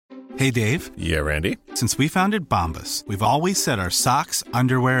Hey, Dave. Yeah, Randy. Since we founded Bombas, we've always said our socks,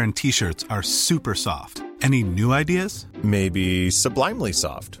 underwear, and T-shirts are super soft. Any new ideas? Maybe sublimely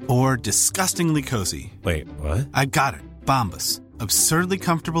soft. Or disgustingly cozy. Wait, what? I got it. Bombas. Absurdly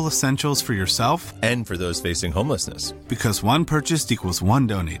comfortable essentials for yourself and for those facing homelessness. Because one purchased equals one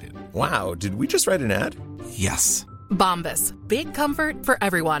donated. Wow, did we just write an ad? Yes. Bombas. Big comfort for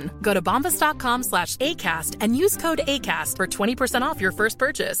everyone. Go to bombas.com/ACAST and use code ACAST for 20% off your first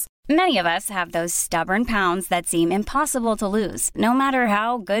purchase. Many of us have those stubborn pounds that seem impossible to lose, no matter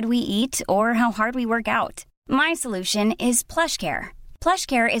how good we eat or how hard we work out. My solution is PlushCare.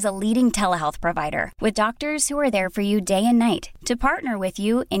 PlushCare is a leading telehealth provider with doctors who are there for you day and night to partner with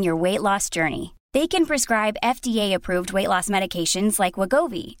you in your weight loss journey. They can prescribe FDA-approved weight loss medications like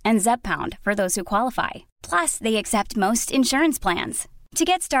Wegovy and Zepbound for those who qualify. Plus, they accept most insurance plans. To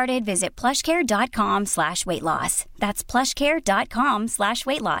get started, visit plushcare.com/weightloss. That's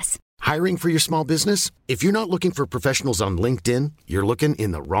plushcare.com/weightloss. Hiring for your small business? If you're not looking for professionals on LinkedIn, you're looking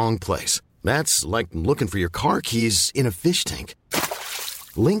in the wrong place. That's like looking for your car keys in a fish tank.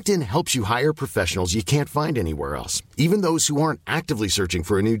 LinkedIn helps you hire professionals you can't find anywhere else, even those who aren't actively searching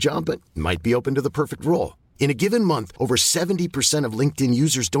for a new job but might be open to the perfect role. In a given month, over 70% of LinkedIn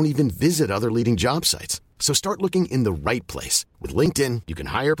users don't even visit other leading job sites. So start looking in the right place. With LinkedIn, you can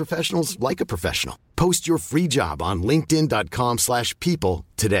hire professionals like a professional. Post your free job on linkedin.com/people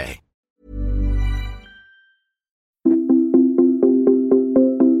today.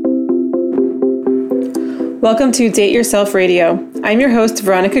 Welcome to Date Yourself Radio. I'm your host,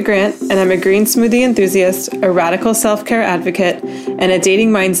 Veronica Grant, and I'm a green smoothie enthusiast, a radical self-care advocate, and a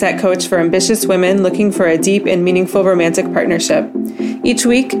dating mindset coach for ambitious women looking for a deep and meaningful romantic partnership. Each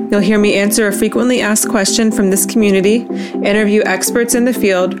week, you'll hear me answer a frequently asked question from this community, interview experts in the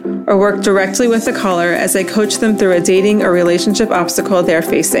field, or work directly with the caller as I coach them through a dating or relationship obstacle they're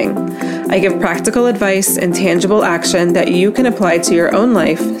facing. I give practical advice and tangible action that you can apply to your own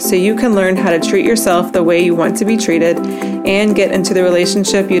life so you can learn how to treat yourself the way you want to be treated and get into the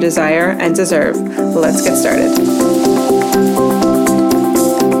relationship you desire and deserve. Let's get started.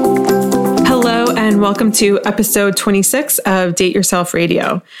 Hello and welcome to episode 26 of Date Yourself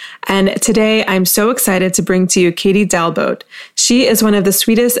Radio. And today I'm so excited to bring to you Katie Dalebout. She is one of the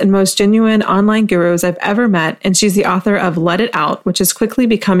sweetest and most genuine online gurus I've ever met, and she's the author of Let It Out, which is quickly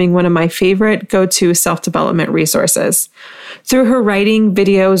becoming one of my favorite go-to self-development resources. Through her writing,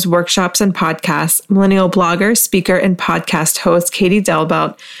 videos, workshops, and podcasts, millennial blogger, speaker, and podcast host Katie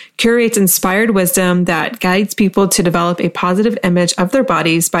Dalebout curates inspired wisdom that guides people to develop a positive image of their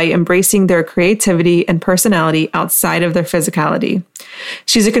bodies by embracing their creativity and personality outside of their physicality.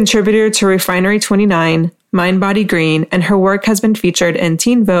 She's a contributor to Refinery 29, Mind Body Green, and her work has been featured in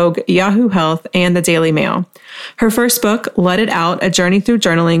Teen Vogue, Yahoo Health, and the Daily Mail. Her first book, Let It Out, A Journey Through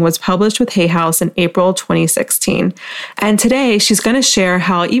Journaling, was published with Hay House in April 2016. And today, she's going to share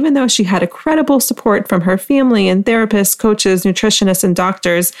how even though she had incredible support from her family and therapists, coaches, nutritionists, and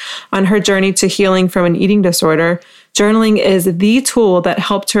doctors on her journey to healing from an eating disorder, journaling is the tool that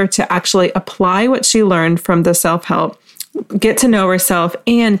helped her to actually apply what she learned from the self-help, get to know herself,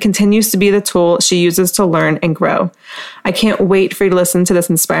 and continues to be the tool she uses to learn and grow. I can't wait for you to listen to this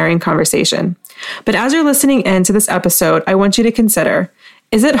inspiring conversation. But as you're listening in to this episode, I want you to consider,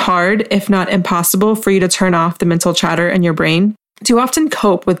 is it hard, if not impossible, for you to turn off the mental chatter in your brain? Do you often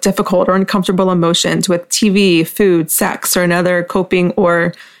cope with difficult or uncomfortable emotions with TV, food, sex, or another coping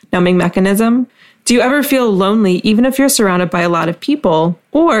or numbing mechanism? Do you ever feel lonely even if you're surrounded by a lot of people?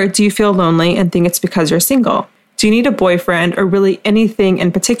 Or do you feel lonely and think it's because you're single? Do you need a boyfriend or really anything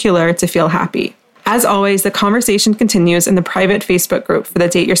in particular to feel happy? As always, the conversation continues in the private Facebook group for the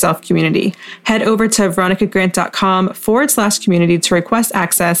Date Yourself community. Head over to veronicagrant.com/community to request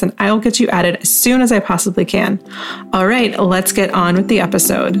access, and I will get you added as soon as I possibly can. All right, let's get on with the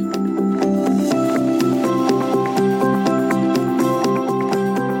episode.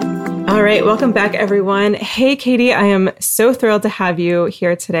 All right, welcome back, everyone. Hey, Katie, I am so thrilled to have you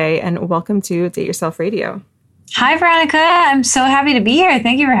here today, and welcome to Date Yourself Radio. Hi, Veronica. I'm so happy to be here.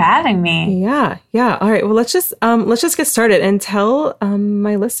 Thank you for having me. Yeah. All right. Well, let's just get started and tell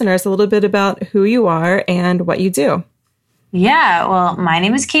my listeners a little bit about who you are and what you do. Yeah. Well, my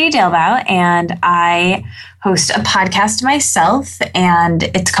name is Katie Dalebout, and I host a podcast myself, and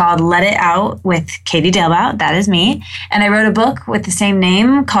it's called Let It Out with Katie Dalebout. That is me. And I wrote a book with the same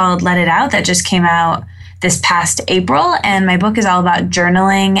name called Let It Out that just came out this past April. And my book is all about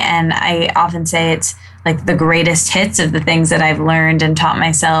journaling, and I often say it's like the greatest hits of the things that I've learned and taught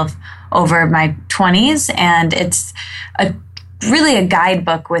myself over my 20s. And it's really a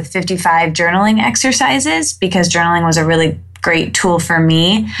guidebook with 55 journaling exercises, because journaling was a really great tool for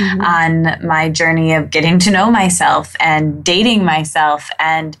me on my journey of getting to know myself and dating myself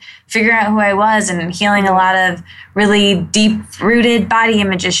and figuring out who I was and healing a lot of really deep-rooted body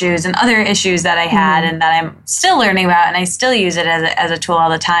image issues and other issues that I had and that I'm still learning about, and I still use it as a tool all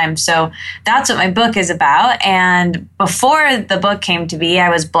the time. So that's what my book is about. And before the book came to be, I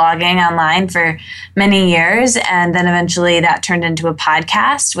was blogging online for many years, and then eventually that turned into a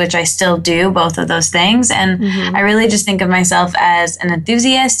podcast, which I still do, both of those things. And I really just think of myself as an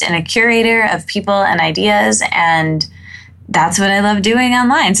enthusiast and a curator of people and ideas, and that's what I love doing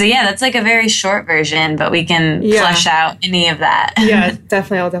online. So yeah, that's like a very short version, but we can flesh out any of that. Yeah,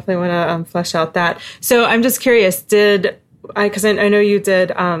 definitely. I'll definitely want to flesh out that. So I'm just curious, because I know you did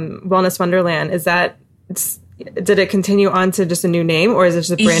Wellness Wonderland. Did it continue on to just a new name, or is it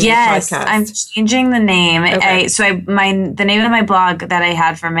just a brand new podcast? Yes, I'm changing the name. Okay. The name of my blog that I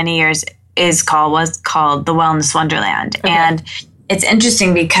had for many years was called The Wellness Wonderland. Okay. And it's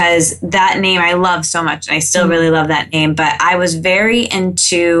interesting because that name I love so much, and I still really love that name, but I was very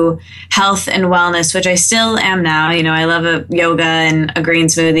into health and wellness, which I still am now. You know, I love a yoga and a green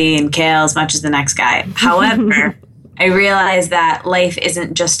smoothie and kale as much as the next guy. However, I realized that life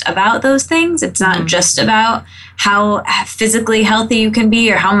isn't just about those things. It's not just about how physically healthy you can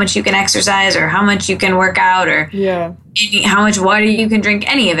be or how much you can exercise or how much you can work out or how much water you can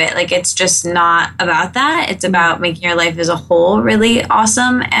drink, any of it. Like, it's just not about that. It's about making your life as a whole really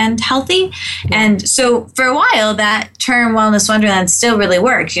awesome and healthy. And so for a while, that term Wellness Wonderland still really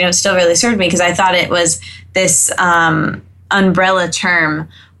worked. You know, it still really served me because I thought it was this umbrella term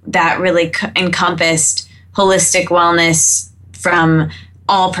that really encompassed holistic wellness from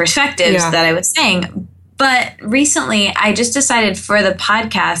all perspectives that I was saying. But recently, I just decided for the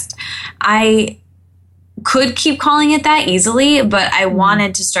podcast, I could keep calling it that easily, but I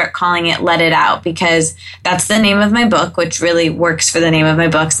wanted to start calling it Let It Out, because that's the name of my book, which really works for the name of my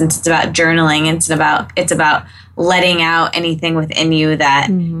book since it's about journaling. It's about letting out anything within you that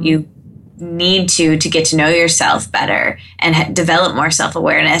you need to get to know yourself better and develop more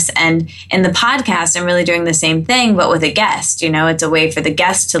self-awareness. And in the podcast, I'm really doing the same thing, but with a guest. You know, it's a way for the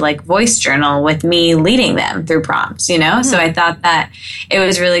guest to like voice journal with me leading them through prompts, you know? So I thought that it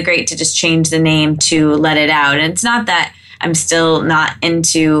was really great to just change the name to Let It Out. And it's not that I'm still not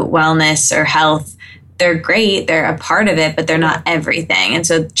into wellness or health. They're great. They're a part of it, but they're not everything. And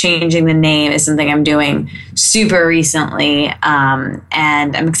so changing the name is something I'm doing super recently. And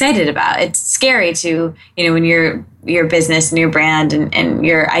I'm excited about. It's scary to, you know, when your business and your brand and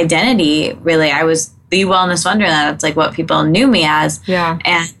your identity, really, I was the Wellness Wonderland. It's like what people knew me as. Yeah.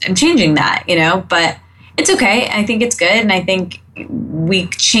 And I'm changing that, you know, but it's okay. I think it's good. And I think we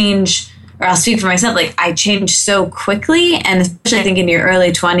change, or I'll speak for myself, like I changed so quickly, and especially I think in your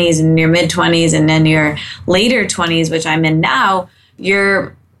early 20s and your mid 20s and then your later 20s, which I'm in now,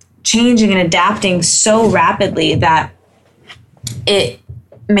 you're changing and adapting so rapidly that it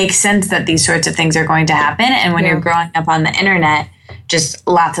makes sense that these sorts of things are going to happen. And when you're growing up on the internet, just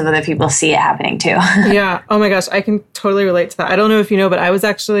lots of other people see it happening too. Yeah. Oh my gosh. I can totally relate to that. I don't know if you know, but I was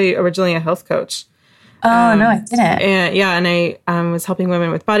actually originally a health coach. Oh, no, I didn't. And I was helping women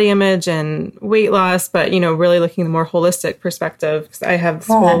with body image and weight loss, but, you know, really looking at the more holistic perspective, because I have this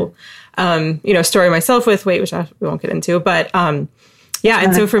whole, story myself with weight, which we won't get into. But, and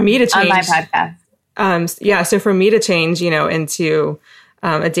so for me to change. On my podcast. So for me to change, you know, into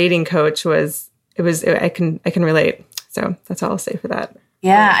a dating coach I can relate. So that's all I'll say for that.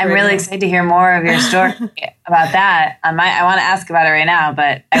 Yeah, I'm really excited to hear more of your story about that. I want to ask about it right now,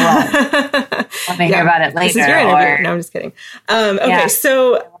 but I won't. Let me hear about it later. This is your interview. No, I'm just kidding. Okay,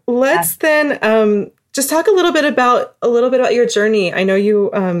 so let's then just talk a little bit about your journey. I know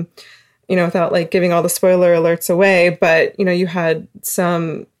you, without like giving all the spoiler alerts away, but you know, you had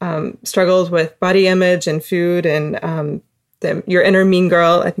some struggles with body image and food and your inner mean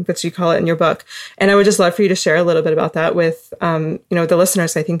girl, I think that's what you call it in your book. And I would just love for you to share a little bit about that with, the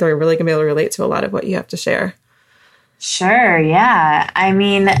listeners. I think they're really going to be able to relate to a lot of what you have to share. Sure. Yeah. I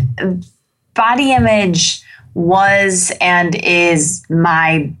mean, body image was and is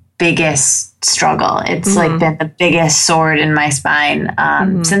my biggest struggle. It's like been the biggest sword in my spine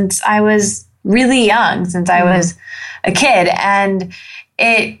since I was really young, since I was a kid. And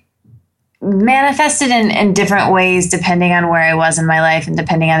it manifested in different ways depending on where I was in my life and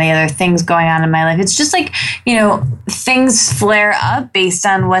depending on the other things going on in my life. It's just like, you know, things flare up based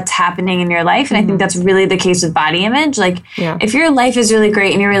on what's happening in your life. And I think that's really the case with body image. Like, if your life is really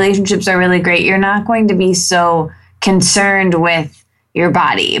great and your relationships are really great, you're not going to be so concerned with your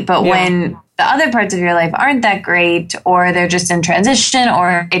body. But when the other parts of your life aren't that great, or they're just in transition,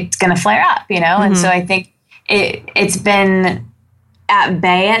 or it's going to flare up, you know? And so I think it's been at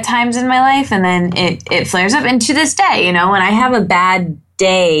bay at times in my life, and then it flares up. And to this day, when I have a bad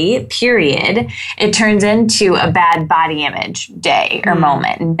day, period, it turns into a bad body image day or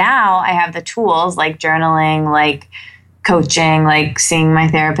moment. And now I have the tools like journaling, like coaching, like seeing my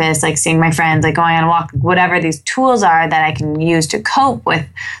therapist, like seeing my friends, like going on a walk, whatever these tools are that I can use to cope with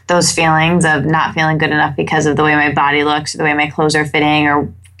those feelings of not feeling good enough because of the way my body looks, or the way my clothes are fitting,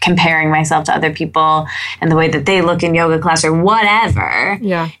 or comparing myself to other people and the way that they look in yoga class or whatever.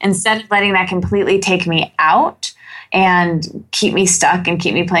 Yeah. Instead of letting that completely take me out and keep me stuck and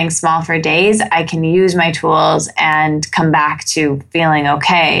keep me playing small for days, I can use my tools and come back to feeling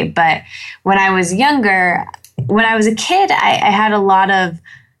okay. But when I was younger, when I was a kid, I had a lot of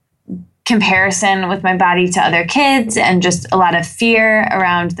comparison with my body to other kids and just a lot of fear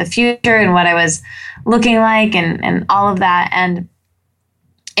around the future and what I was looking like and all of that. And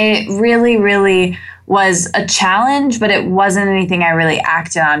it really, really was a challenge, but it wasn't anything I really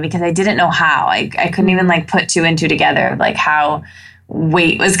acted on because I didn't know how. I couldn't even like put two and two together, like how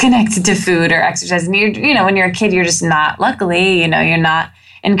weight was connected to food or exercise. And when you're a kid, you're just not, luckily, you're not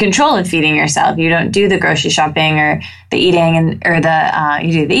in control of feeding yourself. You don't do the grocery shopping or the eating you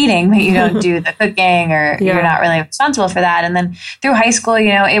do the eating, but you don't do the cooking, or you're not really responsible for that. And then through high school,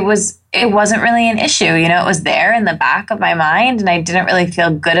 it wasn't really an issue. It was there in the back of my mind, and I didn't really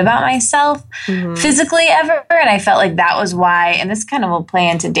feel good about myself physically ever. And I felt like that was why, and this kind of will play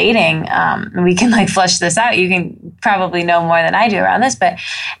into dating. And we can like flesh this out. You can probably know more than I do around this, but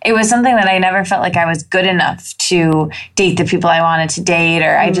it was something that I never felt like I was good enough to date the people I wanted to date,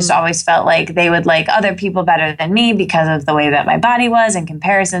 or I just always felt like they would like other people better than me because of the way that my body was in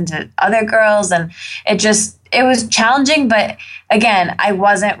comparison to other girls. And it was challenging, but again, I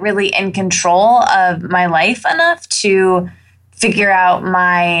wasn't really in control of my life enough to figure out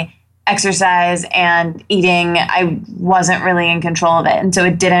my exercise and eating. I wasn't really in control of it. And so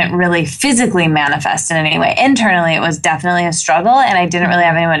it didn't really physically manifest in any way. Internally, it was definitely a struggle, and I didn't really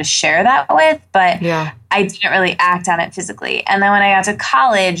have anyone to share that with, but I didn't really act on it physically. And then when I got to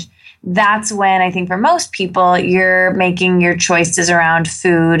college, that's when I think for most people, you're making your choices around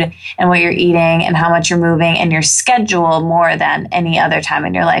food and what you're eating and how much you're moving and your schedule more than any other time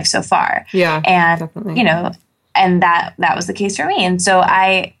in your life so far. Yeah, and definitely. And that was the case for me. And so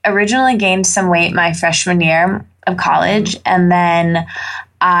I originally gained some weight my freshman year of college, and then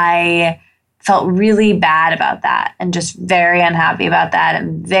I felt really bad about that and just very unhappy about that,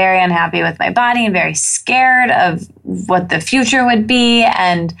 and very unhappy with my body and very scared of what the future would be.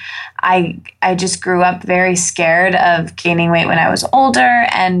 And I just grew up very scared of gaining weight when I was older.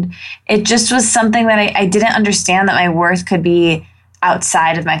 And it just was something that I didn't understand, that my worth could be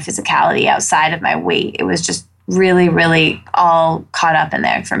outside of my physicality, outside of my weight. It was just really, really all caught up in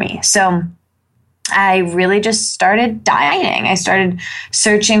there for me. So I really just started dieting. I started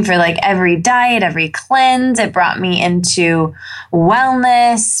searching for like every diet, every cleanse. It brought me into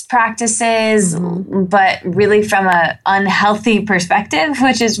wellness practices, but really from an unhealthy perspective,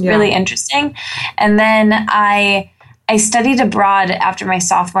 which is really interesting. And then I studied abroad after my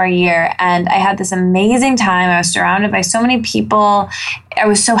sophomore year, and I had this amazing time. I was surrounded by so many people. I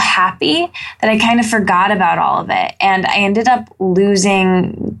was so happy that I kind of forgot about all of it. And I ended up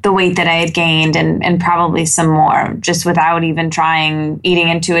losing the weight that I had gained and probably some more, just without even trying, eating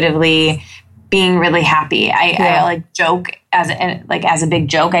intuitively, being really happy. I like joke as a big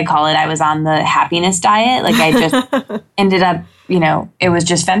joke. I call it, I was on the happiness diet. Like I just ended up, it was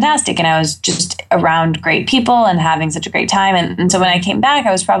just fantastic. And I was just around great people and having such a great time. And so when I came back,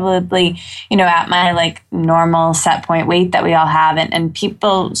 I was probably, at my like normal set point weight that we all have. And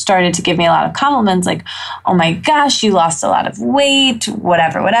people started to give me a lot of compliments like, oh my gosh, you lost a lot of weight,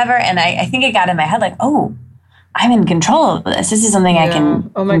 whatever. And I think it got in my head like, oh, I'm in control of this. This is something I can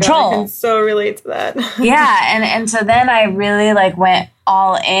control. God, I can so relate to that. And so then I really like went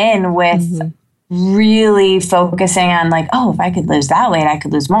all in with really focusing on like, oh, if I could lose that weight, I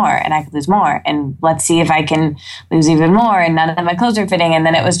could lose more, and I could lose more. And let's see if I can lose even more. And none of my clothes are fitting. And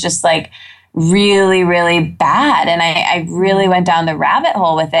then it was just like really, really bad. And I really went down the rabbit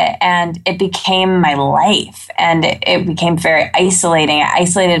hole with it, and it became my life, and it became very isolating. I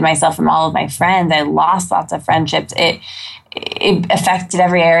isolated myself from all of my friends. I lost lots of friendships. It affected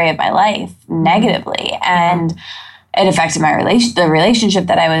every area of my life negatively. And it affected the relationship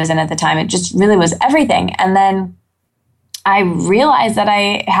that I was in at the time. It just really was everything. And then I realized that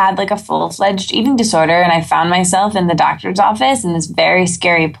I had like a full-fledged eating disorder, and I found myself in the doctor's office in this very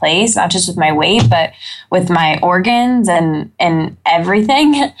scary place, not just with my weight, but with my organs and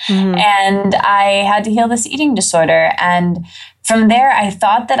everything. And I had to heal this eating disorder. And from there, I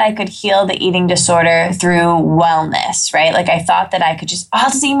thought that I could heal the eating disorder through wellness, right? Like I thought that I could I'll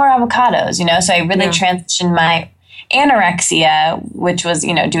just eat more avocados, So I really transitioned my anorexia, which was,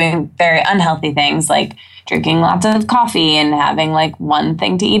 doing very unhealthy things like drinking lots of coffee and having like one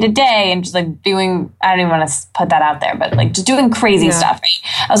thing to eat a day and just like doing, I don't even want to put that out there, but like just doing crazy stuff,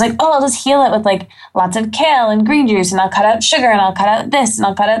 right? I was like, oh, I'll just heal it with like lots of kale and green juice, and I'll cut out sugar, and I'll cut out this, and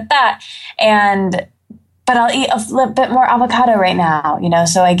I'll cut out that. But I'll eat a little bit more avocado right now,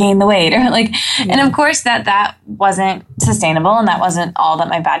 so I gain the weight. Or like, and of course that wasn't sustainable, and that wasn't all that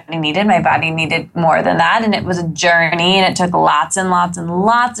my body needed. My body needed more than that. And it was a journey, and it took lots and lots and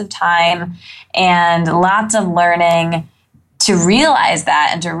lots of time and lots of learning to realize that,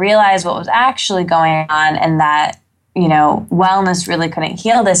 and to realize what was actually going on, and that, wellness really couldn't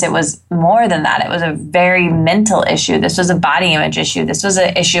heal this. It was more than that. It was a very mental issue. This was a body image issue. This was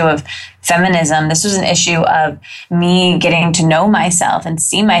an issue of feminism. This was an issue of me getting to know myself and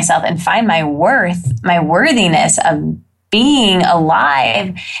see myself and find my worthiness of being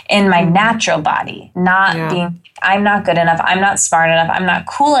alive in my natural body, not being, I'm not good enough, I'm not smart enough, I'm not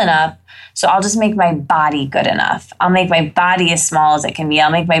cool enough, so I'll just make my body good enough. I'll make my body as small as it can be.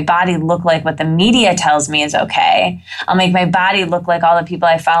 I'll make my body look like what the media tells me is okay. I'll make my body look like all the people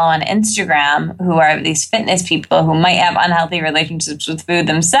I follow on Instagram who are these fitness people who might have unhealthy relationships with food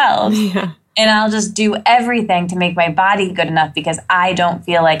themselves. Yeah. And I'll just do everything to make my body good enough because I don't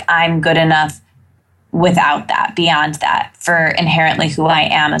feel like I'm good enough without that, beyond that, for inherently who I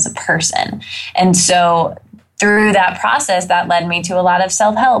am as a person. And so through that process, that led me to a lot of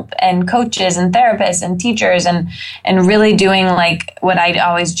self-help and coaches and therapists and teachers and really doing like what I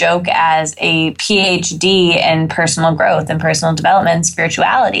always joke as a PhD in personal growth and personal development and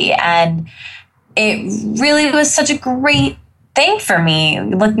spirituality. And it really was such a great thing for me.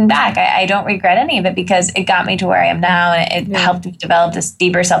 Looking back, I don't regret any of it because it got me to where I am now, and it helped me develop this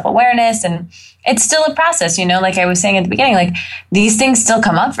deeper self-awareness. And it's still a process, like I was saying at the beginning, like these things still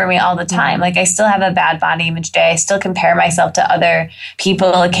come up for me all the time. Like I still have a bad body image day. I still compare myself to other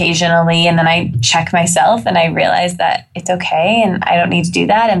people occasionally. And then I check myself and I realize that it's okay and I don't need to do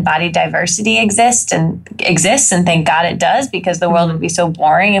that. And body diversity exists and thank God it does, because the world would be so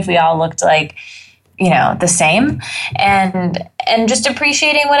boring if we all looked like, the same, and just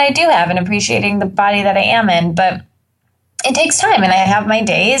appreciating what I do have and appreciating the body that I am in. But it takes time, and I have my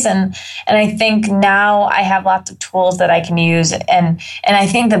days, and I think now I have lots of tools that I can use. And I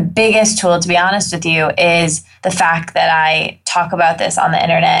think the biggest tool, to be honest with you, is the fact that I talk about this on the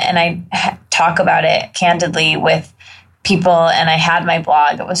internet, and I talk about it candidly with people, and I had my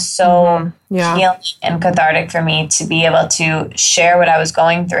blog. It was so healing and cathartic for me to be able to share what I was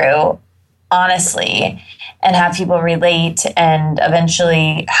going through honestly and have people relate and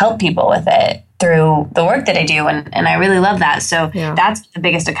eventually help people with it through the work that I do. And I really love that. So that's the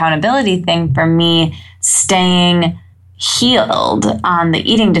biggest accountability thing for me, staying healed on the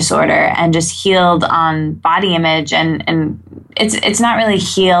eating disorder and just healed on body image. And it's not really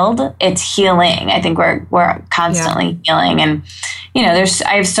healed, it's healing. I think we're constantly healing. And,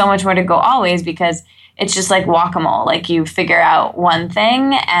 I have so much more to go always, because it's just like whack-a-mole. Like you figure out one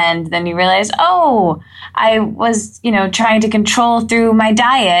thing and then you realize, oh, I was, trying to control through my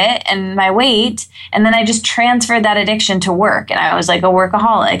diet and my weight. And then I just transferred that addiction to work. And I was like a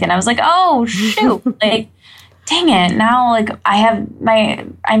workaholic. And I was like, oh, shoot, like, dang it. Now, like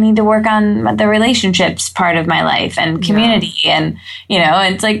I need to work on the relationships part of my life and community. And,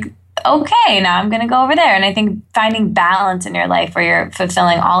 it's like, okay, now I'm going to go over there. And I think finding balance in your life where you're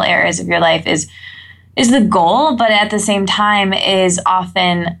fulfilling all areas of your life is the goal, but at the same time is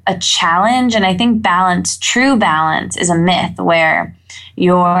often a challenge. And I think true balance is a myth, where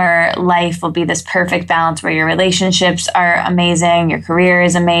your life will be this perfect balance where your relationships are amazing, your career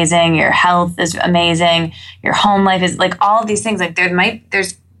is amazing, your health is amazing, your home life is like all of these things. Like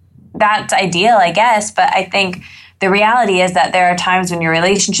there's that's ideal, I guess, but I think the reality is that there are times when your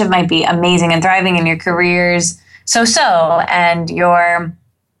relationship might be amazing and thriving and your career's so-so and your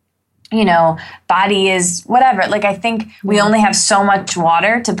body is whatever. Like, I think we only have so much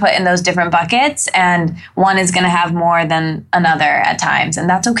water to put in those different buckets, and one is going to have more than another at times. And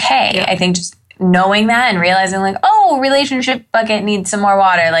that's okay. Yeah. I think just knowing that and realizing like, oh, relationship bucket needs some more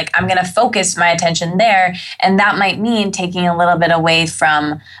water. Like, I'm going to focus my attention there. And that might mean taking a little bit away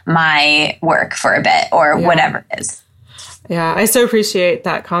from my work for a bit or whatever it is. Yeah, I so appreciate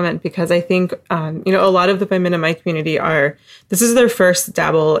that comment, because I think, a lot of the women in my community this is their first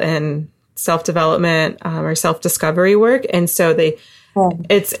dabble in self-development or self-discovery work. And so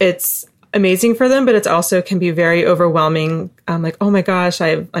it's amazing for them, but it's also can be very overwhelming. Like, oh my gosh,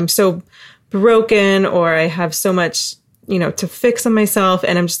 I'm so broken, or I have so much to fix on myself.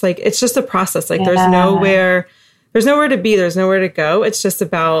 And I'm just like, it's just a process. Like there's nowhere to be, there's nowhere to go. It's just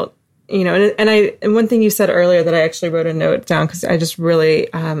about, and one thing you said earlier that I actually wrote a note down because I just really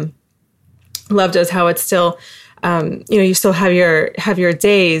loved is how it's still, you still have your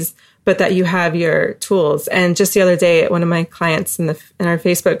days, but that you have your tools. And just the other day, one of my clients in our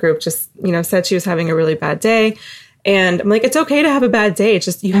Facebook group just, said she was having a really bad day. And I'm like, it's okay to have a bad day. It's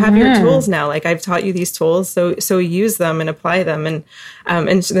just, you have your tools now. Like I've taught you these tools. So use them and apply them. And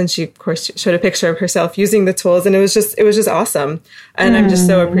then she, of course, showed a picture of herself using the tools. And it was just awesome. And I'm just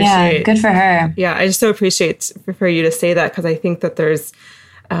so appreciate. Yeah, good for her. Yeah. I just so appreciate for you to say that. Cause I think that there's,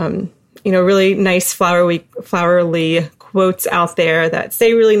 really nice flowery quotes out there that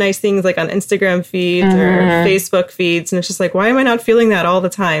say really nice things like on Instagram feeds or Facebook feeds. And it's just like, why am I not feeling that all the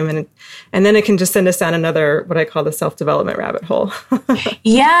time? And then it can just send us down another, what I call the self-development rabbit hole.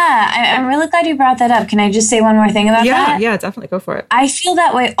 Yeah. I'm really glad you brought that up. Can I just say one more thing about that? Yeah, definitely. Go for it. I feel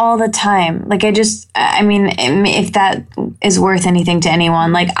that way all the time. Like if that is worth anything to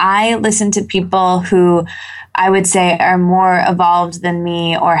anyone, like I listen to people who I would say are more evolved than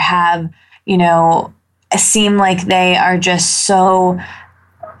me or have, seem like they are just so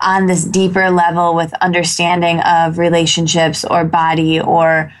on this deeper level with understanding of relationships or body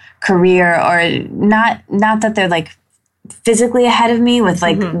or career, or not that they're like physically ahead of me with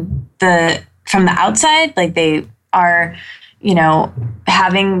like from the outside, like they are,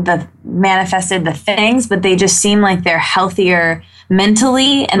 having manifested the things, but they just seem like they're healthier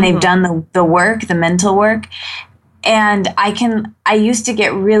mentally and they've done the mental work. And I used to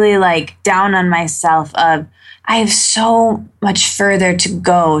get really like down on myself of, I have so much further to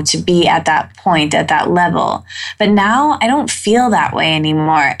go to be at that point, at that level. But now I don't feel that way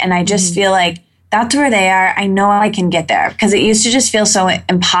anymore. And I just feel like that's where they are. I know I can get there because it used to just feel so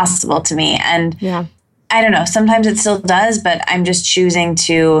impossible to me. And I don't know, sometimes it still does, but I'm just choosing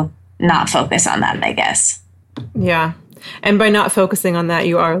to not focus on that, I guess. Yeah. And by not focusing on that,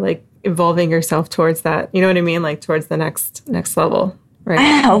 you are like evolving yourself towards that, you know what I mean? Like towards the next level, right?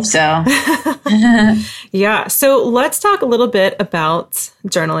 I hope so. Yeah. So let's talk a little bit about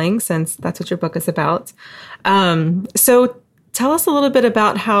journaling since that's what your book is about. So tell us a little bit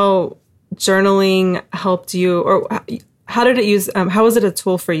about how journaling helped you, or how did it use, how was it a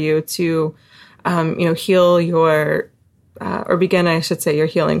tool for you to, heal your, or begin, I should say, your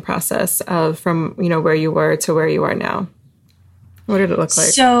healing process from, where you were to where you are now? What did it look like?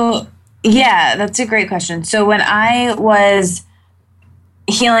 So, yeah, that's a great question. So when I was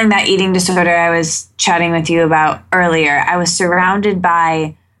healing that eating disorder I was chatting with you about earlier, I was surrounded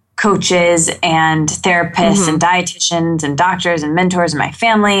by coaches and therapists and dietitians and doctors and mentors in my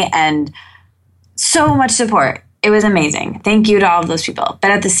family and so much support. It was amazing. Thank you to all of those people.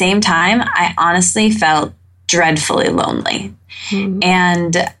 But at the same time, I honestly felt dreadfully lonely.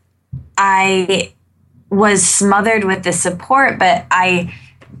 And I was smothered with the support, but I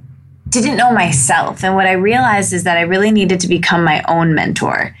didn't know myself. And what I realized is that I really needed to become my own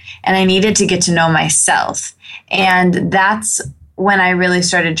mentor and I needed to get to know myself. And that's when I really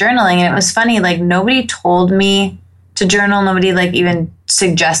started journaling. And it was funny, like nobody told me to journal. Nobody like even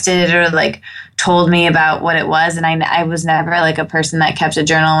suggested it or like told me about what it was. And I was never like a person that kept a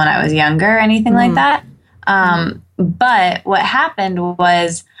journal when I was younger or anything like that. But what happened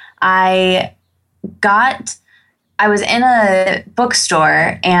was I was in a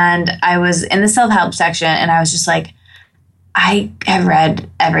bookstore and I was in the self-help section and I was just like, I have read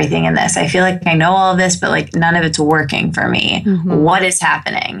everything in this. I feel like I know all of this, but like none of it's working for me. What is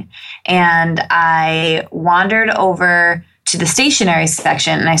happening? And I wandered over to the stationery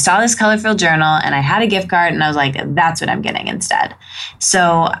section and I saw this colorful journal and I had a gift card and I was like, that's what I'm getting instead.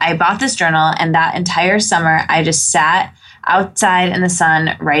 So I bought this journal and that entire summer I just sat outside in the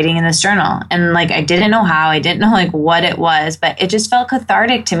sun writing in this journal. And like, I didn't know how, I didn't know like what it was, but it just felt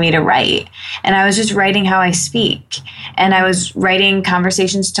cathartic to me to write. And I was just writing how I speak. And I was writing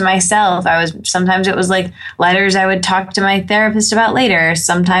conversations to myself. Sometimes it was like letters I would talk to my therapist about later.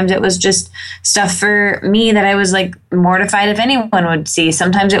 Sometimes it was just stuff for me that I was like mortified if anyone would see.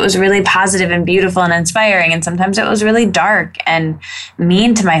 Sometimes it was really positive and beautiful and inspiring. And sometimes it was really dark and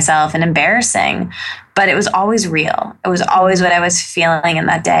mean to myself and embarrassing. But it was always real. It was always what I was feeling in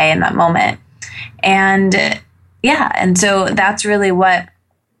that day, in that moment. And and so that's really what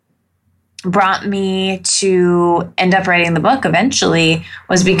brought me to end up writing the book eventually,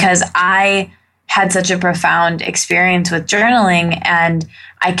 was because I had such a profound experience with journaling and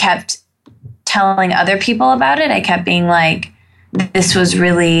I kept telling other people about it. I kept being like, this was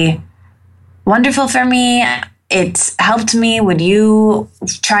really wonderful for me. It's helped me. Would you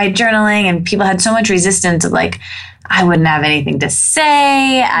try journaling? And people had so much resistance of like, I wouldn't have anything to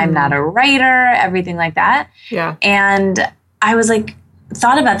say. I'm not a writer, everything like that. Yeah. And I was like,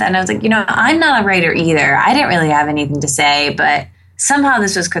 thought about that. And I was like, I'm not a writer either. I didn't really have anything to say, but somehow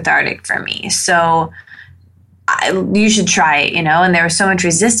this was cathartic for me. So you should try it, and there was so much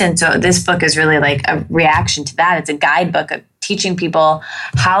resistance. So this book is really like a reaction to that. It's a guidebook of teaching people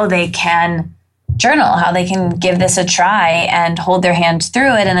how they can journal, how they can give this a try and hold their hands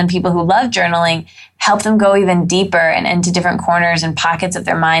through it. And then people who love journaling, help them go even deeper and into different corners and pockets of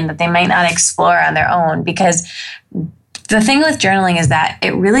their mind that they might not explore on their own. Because the thing with journaling is that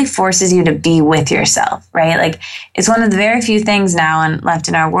it really forces you to be with yourself, right? Like, it's one of the very few things now and left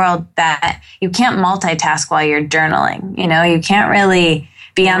in our world that you can't multitask while you're journaling. You can't really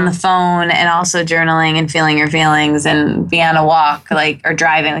be on the phone and also journaling and feeling your feelings and be on a walk, or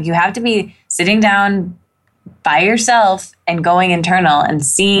driving. Like, you have to be sitting down by yourself and going internal and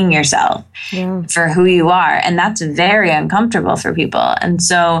seeing yourself for who you are. And that's very uncomfortable for people. And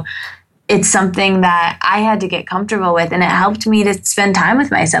so it's something that I had to get comfortable with, and it helped me to spend time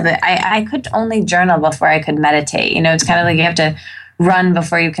with myself. I could only journal before I could meditate. It's kind of like you have to run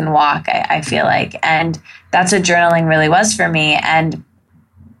before you can walk, I feel like. And that's what journaling really was for me. And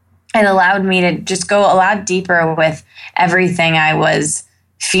it allowed me to just go a lot deeper with everything I was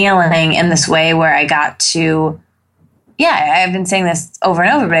feeling in this way where I got to, I've been saying this over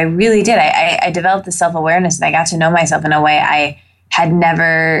and over, but I really did. I developed the self-awareness, and I got to know myself in a way I had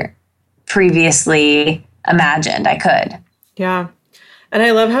never previously imagined I could. Yeah. And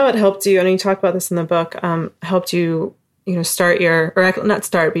I love how it helped you, and you talk about this in the book, helped you, start not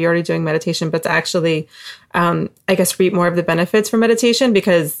start, but you're already doing meditation, but to actually, I guess, reap more of the benefits from meditation.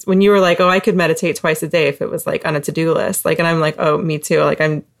 Because when you were like, oh, I could meditate twice a day if it was like on a to-do list, and I'm like, oh, me too.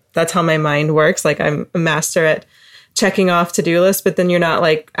 That's how my mind works. I'm a master at checking off to-do lists, but then you're not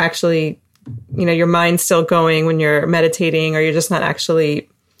actually, your mind's still going when you're meditating, or you're just not actually,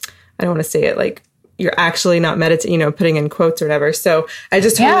 I don't want to say it, you're actually not meditating, putting in quotes or whatever. So I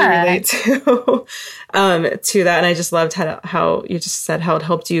just totally relate to that. And I just loved how you just said how it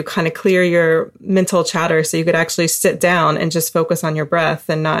helped you kind of clear your mental chatter so you could actually sit down and just focus on your breath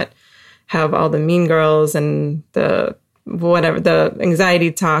and not have all the mean girls and the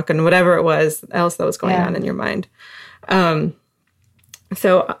anxiety talk and whatever it was else that was going on in your mind.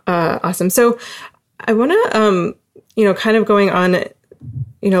 So awesome. So I want to, kind of going on,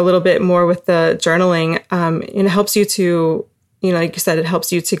 a little bit more with the journaling, it helps you to, like you said, it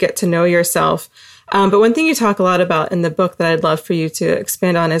helps you to get to know yourself. But one thing you talk a lot about in the book that I'd love for you to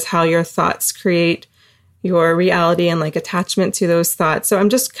expand on is how your thoughts create your reality and attachment to those thoughts. So I'm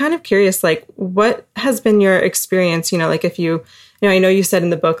just kind of curious, what has been your experience? If you, I know you said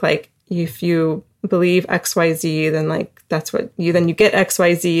in the book, if you believe XYZ, then that's what you get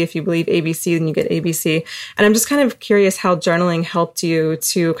XYZ. If you believe ABC, then you get ABC. And I'm just kind of curious how journaling helped you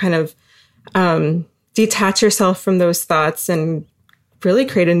to kind of detach yourself from those thoughts and really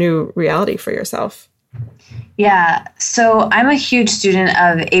create a new reality for yourself. Yeah. So I'm a huge student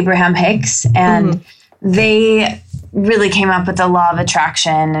of Abraham Hicks, and they really came up with the law of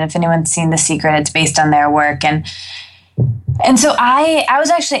attraction. And if anyone's seen The Secret, it's based on their work. And so I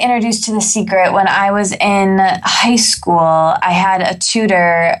was actually introduced to The Secret when I was in high school. I had a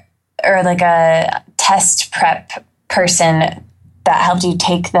tutor or a test prep person that helped you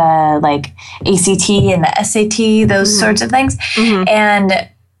take the ACT and the SAT, those sorts of things. And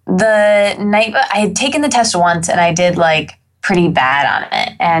the night I had taken the test once and I did pretty bad on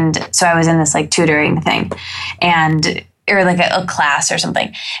it. And so I was in this tutoring thing or a class or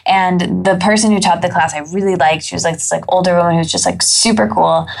something. And the person who taught the class I really liked. She was this older woman who was just super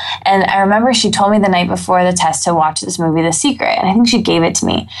cool. And I remember she told me the night before the test to watch this movie, The Secret. And I think she gave it to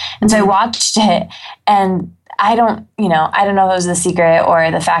me. And so I watched it, and I don't know if it was The Secret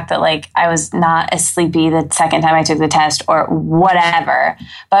or the fact that I was not as sleepy the second time I took the test or whatever,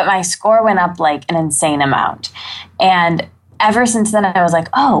 but my score went up an insane amount. And ever since then, I was like,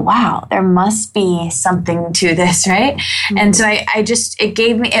 oh, wow, there must be something to this, right? And so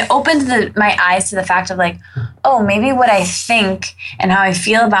it opened my eyes to the fact of oh, maybe what I think and how I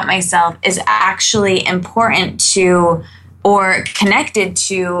feel about myself is actually important to or connected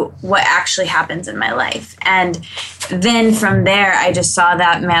to what actually happens in my life. And then from there, I just saw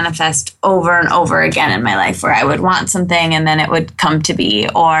that manifest over and over again in my life, where I would want something and then it would come to be,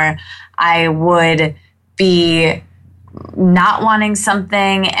 or I would be not wanting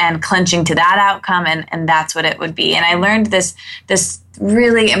something and clenching to that outcome, and that's what it would be. And I learned this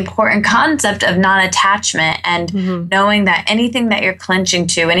really important concept of non-attachment and knowing that anything that you're clenching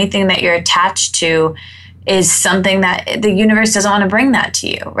to, anything that you're attached to, is something that the universe doesn't want to bring that to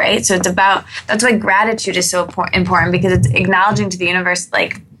you, right? So that's why gratitude is so important, because it's acknowledging to the universe,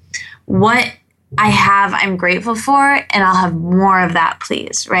 like, what I have, I'm grateful for, and I'll have more of that,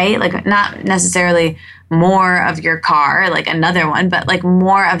 please, right? Like, not necessarily more of your car, like another one, but like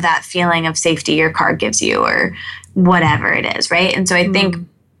more of that feeling of safety your car gives you, or whatever it is, right? And so I think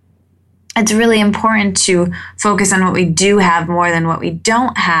it's really important to focus on what we do have more than what we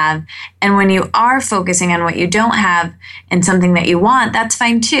don't have. And when you are focusing on what you don't have and something that you want, that's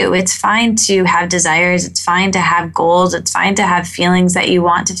fine too. It's fine to have desires. It's fine to have goals. It's fine to have feelings that you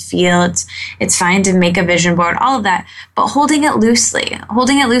want to feel. It's fine to make a vision board, all of that, but holding it loosely,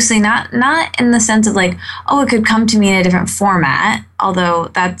 not in the sense of like, oh, it could come to me in a different format, although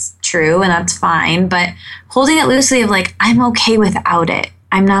that's true and that's fine, but holding it loosely of like, I'm okay without it.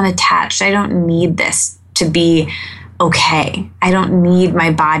 I'm not attached. I don't need this to be okay. I don't need my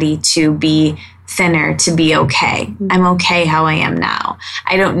body to be thinner to be okay. I'm okay how I am now.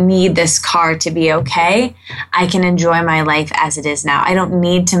 I don't need this car to be okay. I can enjoy my life as it is now. I don't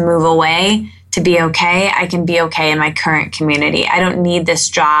need to move away to be okay. I can be okay in my current community. I don't need this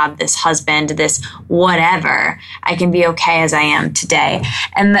job, this husband, this whatever. I can be okay as I am today.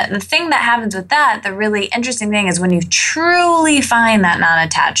 And the thing that happens with that, the really interesting thing is when you truly find that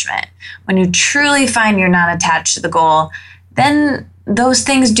non-attachment, when you truly find you're not attached to the goal, then those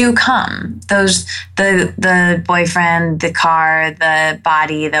things do come. The boyfriend, the car, the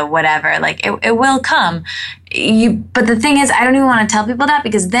body, the whatever, like it will come. But the thing is, I don't even want to tell people that,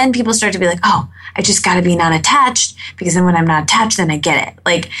 because then people start to be like, oh, I just got to be non-attached, because then when I'm not attached, then I get it.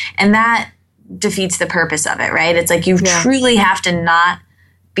 Like, and that defeats the purpose of it, right? It's like you truly have to not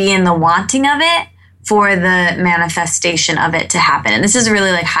be in the wanting of it for the manifestation of it to happen. And this is a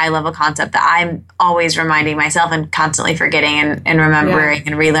really like high level concept that I'm always reminding myself and constantly forgetting and remembering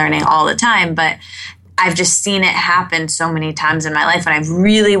and relearning all the time. But I've just seen it happen so many times in my life when I've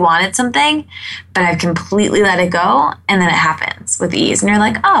really wanted something, but I've completely let it go, and then it happens with ease. And you're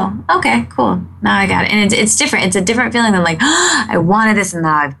like, oh, okay, cool. Now I got it. And it's different. It's a different feeling than like, oh, I wanted this and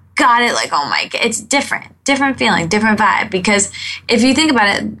now I've got it. Like, oh my God, it's different feeling, different vibe. Because if you think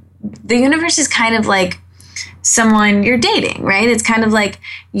about it, the universe is kind of like someone you're dating, right? It's kind of like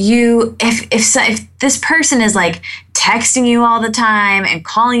if this person is like texting you all the time and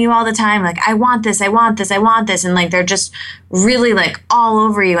calling you all the time, like, I want this, I want this, I want this. And like, they're just really like all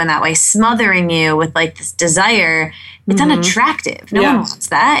over you in that way, smothering you with like this desire. It's unattractive. No one wants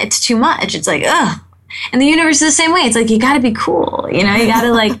that. It's too much. It's like, ugh. And the universe is the same way. It's like, you got to be cool. You know, you got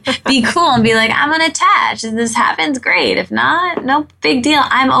to like be cool and be like, I'm unattached. If this happens, great. If not, no big deal.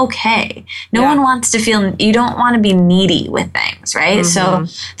 I'm okay. No one wants to feel, you don't want to be needy with things, right? So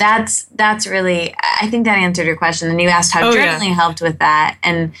that's really, I think that answered your question. And you asked how journaling helped with that.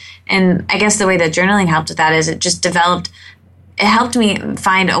 And I guess the way that journaling helped with that is it helped me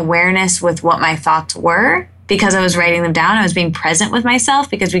find awareness with what my thoughts were, because I was writing them down. I was being present with myself,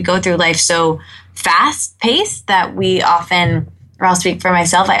 because we go through life so fast paced that we often, or I'll speak for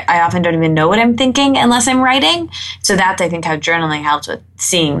myself, I often don't even know what I'm thinking unless I'm writing. So that's, I think, how journaling helps with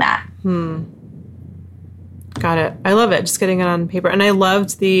seeing that. Got it. I love it. Just getting it on paper. And I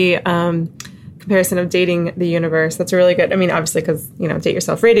loved the comparison of dating the universe. That's really good. I mean, obviously, because, you know, Date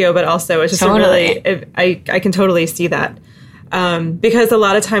Yourself Radio, but also it's just I can totally see that. Because a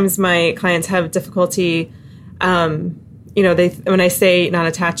lot of times my clients have difficulty, you know, when I say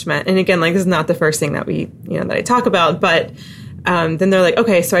non-attachment, and again, like, this is not the first thing that that I talk about, but then they're like,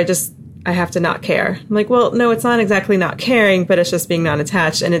 okay, so I have to not care. I'm like, well, no, it's not exactly not caring, but it's just being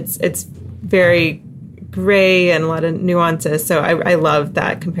non-attached, and it's very gray and a lot of nuances. So I love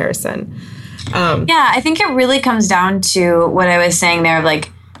that comparison. I think it really comes down to what I was saying there, of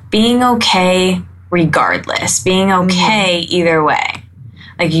like being okay regardless, being okay either way.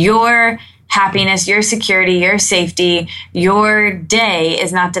 Like, your happiness, your security, your safety, your day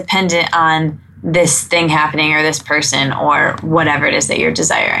is not dependent on this thing happening or this person or whatever it is that you're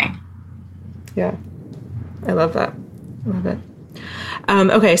desiring. Yeah. I love that. I love it.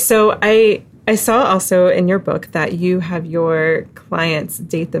 Okay. So I saw also in your book that you have your clients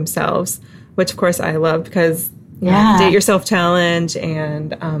date themselves, which of course I love, because Date Yourself Challenge,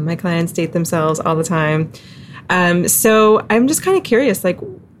 and my clients date themselves all the time. So I'm just kind of curious, like,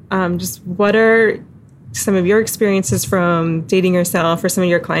 just what are some of your experiences from dating yourself, or some of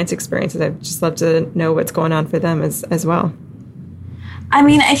your clients' experiences? I'd just love to know what's going on for them as well. I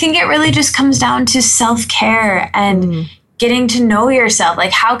mean, I think it really just comes down to self-care and getting to know yourself.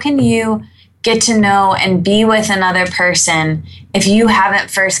 Like, how can you get to know and be with another person if you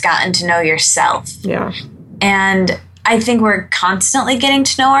haven't first gotten to know yourself? Yeah. And I think we're constantly getting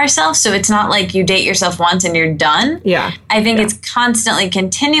to know ourselves. So it's not like you date yourself once and you're done. Yeah. I think it's constantly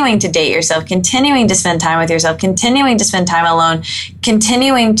continuing to date yourself, continuing to spend time with yourself, continuing to spend time alone,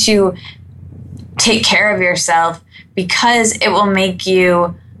 continuing to take care of yourself, because it will make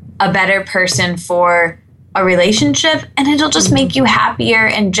you a better person for a relationship, and it'll just make you happier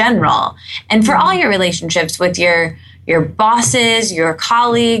in general. And for all your relationships with your bosses, your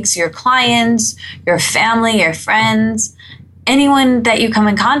colleagues, your clients, your family, your friends, anyone that you come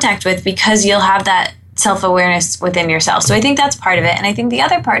in contact with, because you'll have that self-awareness within yourself. So I think that's part of it. And I think the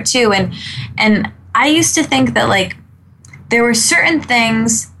other part too, and I used to think that like there were certain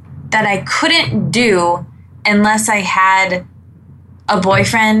things that I couldn't do unless I had a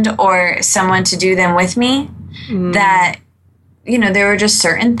boyfriend or someone to do them with me, that, you know, there were just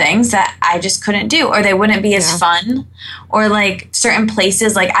certain things that I just couldn't do, or they wouldn't be as fun, or like certain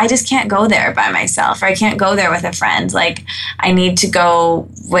places, like I just can't go there by myself, or I can't go there with a friend. Like I need to go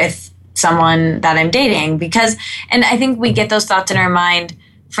with someone that I'm dating, because, and I think we get those thoughts in our mind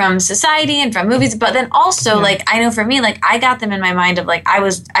from society and from movies, but then also like I know for me, like I got them in my mind of like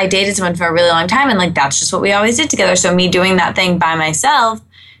I dated someone for a really long time, and like that's just what we always did together. So me doing that thing by myself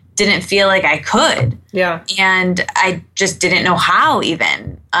didn't feel like I could. Yeah. And I just didn't know how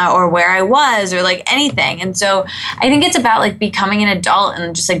even, or where I was, or like anything. And so I think it's about like becoming an adult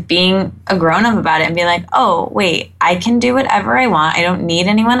and just like being a grown up about it and being like, oh, wait, I can do whatever I want. I don't need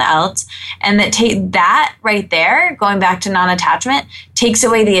anyone else. And that right there, going back to non-attachment, takes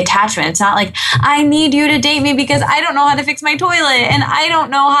away the attachment. It's not like, I need you to date me because I don't know how to fix my toilet, and I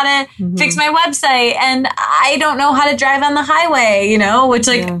don't know how to fix my website, and I don't know how to drive on the highway, you know, which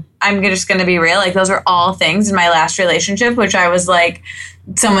like, I'm just going to be real. Like those were all things in my last relationship, which I was like,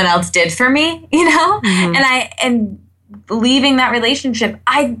 someone else did for me, you know? And leaving that relationship,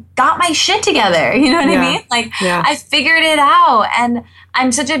 I got my shit together. You know what I mean? Like I figured it out, and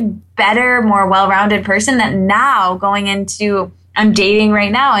I'm such a better, more well-rounded person that now I'm dating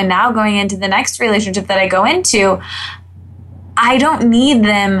right now, and now going into the next relationship that I go into, I don't need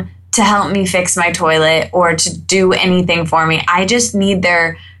them to help me fix my toilet or to do anything for me. I just need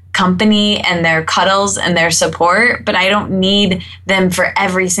their company and their cuddles and their support, but I don't need them for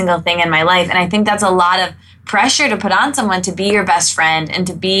every single thing in my life. And I think that's a lot of pressure to put on someone to be your best friend, and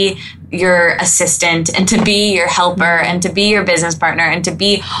to be your assistant, and to be your helper, and to be your business partner, and to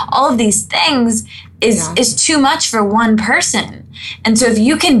be all of these things is too much for one person. And so if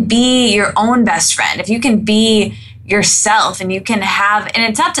you can be your own best friend, if you can be yourself, and you can have, and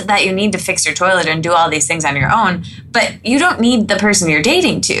it's not that you need to fix your toilet and do all these things on your own, but you don't need the person you're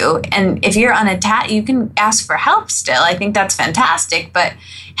dating to. And if you're unattached, you can ask for help still. I think that's fantastic, but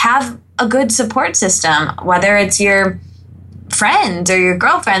have a good support system, whether it's your friends or your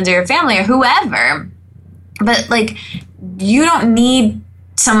girlfriends or your family or whoever. But like, you don't need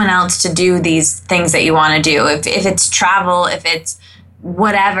someone else to do these things that you want to do. If it's travel, if it's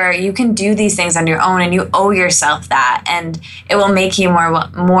whatever, you can do these things on your own, and you owe yourself that, and it will make you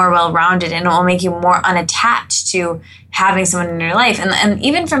more well-rounded, and it will make you more unattached to having someone in your life. And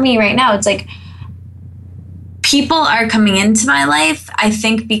even for me right now, it's like people are coming into my life, I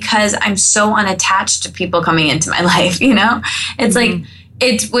think, because I'm so unattached to people coming into my life, you know? It's like,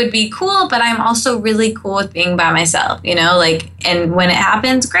 it would be cool, but I'm also really cool with being by myself, you know? Like, and when it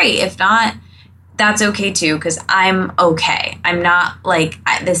happens, great. If not, that's okay too, because I'm okay. I'm not like,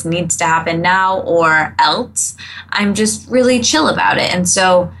 this needs to happen now or else. I'm just really chill about it. And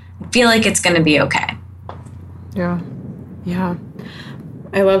so I feel like it's going to be okay. Yeah. Yeah.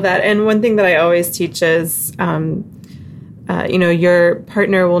 I love that. And one thing that I always teach is, your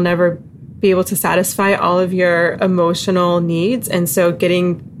partner will never be able to satisfy all of your emotional needs. And so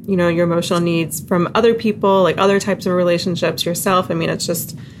getting, your emotional needs from other people, like other types of relationships, yourself, I mean,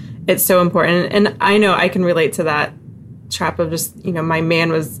 it's so important. And I know I can relate to that trap of just, a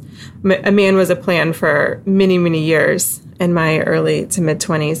man was a plan for many, many years in my early to mid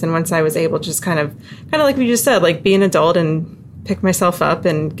 20s. And once I was able to just kind of like we just said, like be an adult and pick myself up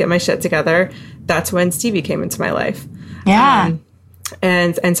and get my shit together, that's when Stevie came into my life. Yeah.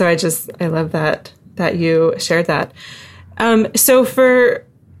 And so I love that you shared that. So for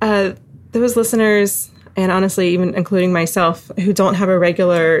those listeners, and honestly, even including myself, who don't have a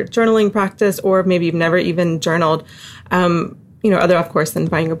regular journaling practice, or maybe you've never even journaled, other, of course, than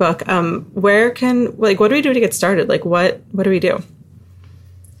buying a book, what do we do to get started? Like, what do we do?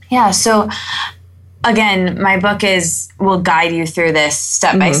 Yeah. So again, my book will guide you through this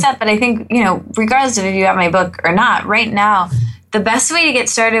step by step. But I think, regardless of if you have my book or not, right now, the best way to get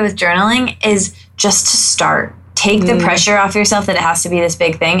started with journaling is just to start. Take the pressure off yourself that it has to be this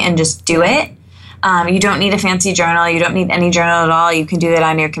big thing, and just do it. You don't need a fancy journal. You don't need any journal at all. You can do it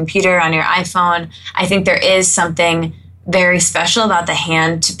on your computer, on your iPhone. I think there is something very special about the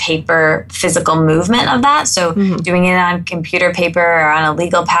hand to paper physical movement of that. So doing it on computer paper or on a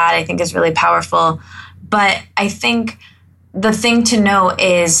legal pad, I think is really powerful. But I think the thing to know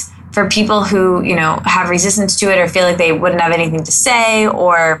is for people who, have resistance to it or feel like they wouldn't have anything to say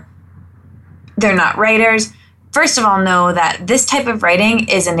or they're not writers, first of all, know that this type of writing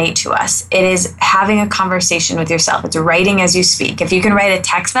is innate to us. It is having a conversation with yourself. It's writing as you speak. If you can write a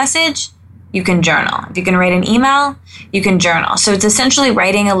text message, you can journal. If you can write an email, you can journal. So it's essentially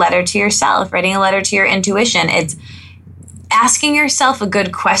writing a letter to yourself, writing a letter to your intuition. It's asking yourself a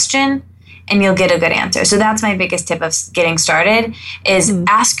good question and you'll get a good answer. So that's my biggest tip of getting started is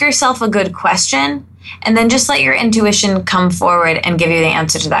ask yourself a good question and then just let your intuition come forward and give you the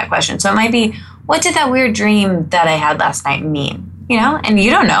answer to that question. So it might be, what did that weird dream that I had last night mean? And you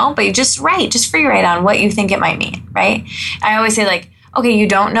don't know, but you just free write on what you think it might mean, right? I always say okay, you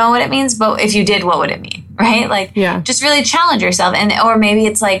don't know what it means, but if you did, what would it mean, right? Just really challenge yourself. Or maybe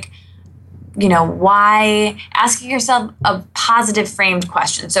it's why, asking yourself a positive framed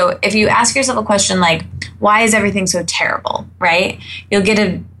question. So if you ask yourself a question like, why is everything so terrible, right? You'll get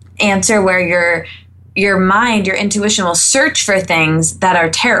an answer where your mind, your intuition will search for things that are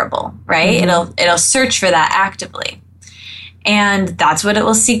terrible, right? It'll search for that actively. And that's what it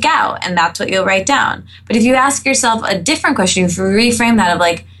will seek out. And that's what you'll write down. But if you ask yourself a different question, if you reframe that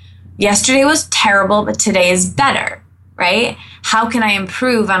of yesterday was terrible, but today is better, right? How can I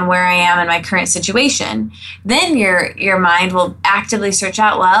improve on where I am in my current situation? Then your mind will actively search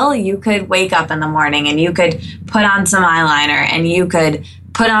out, well, you could wake up in the morning and you could put on some eyeliner and you could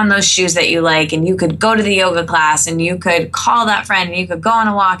put on those shoes that you like and you could go to the yoga class and you could call that friend and you could go on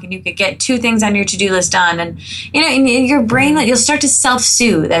a walk and you could get 2 things on your to-do list done. And, in your brain, you'll start to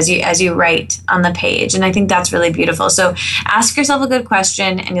self-soothe as you write on the page. And I think that's really beautiful. So ask yourself a good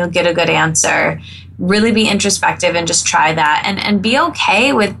question and you'll get a good answer. Really be introspective and just try that and be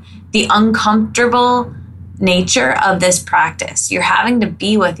okay with the uncomfortable nature of this practice. You're having to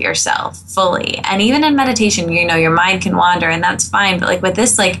be with yourself fully. And even in meditation, your mind can wander and that's fine. But with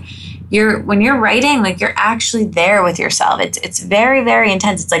this, when you're writing, you're actually there with yourself. It's very, very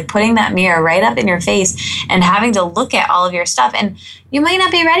intense. It's like putting that mirror right up in your face and having to look at all of your stuff. And you might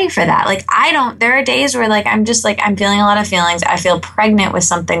not be ready for that. There are days where I'm just I'm feeling a lot of feelings. I feel pregnant with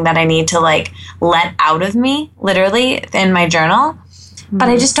something that I need to let out of me, literally in my journal, but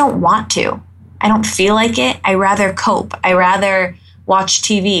I just don't want to. I don't feel like it. I rather cope. I rather watch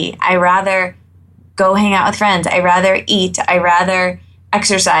TV. I rather go hang out with friends. I rather eat. I rather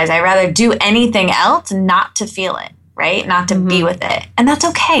exercise. I rather do anything else not to feel it, right? Not to be with it. And that's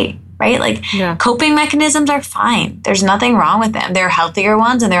okay, right? Coping mechanisms are fine. There's nothing wrong with them. There are healthier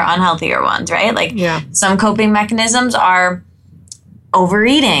ones and there are unhealthier ones, right? Some coping mechanisms are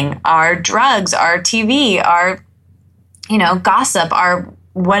overeating, are drugs, are TV, are, gossip, are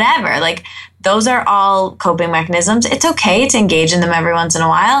whatever. Those are all coping mechanisms. It's okay to engage in them every once in a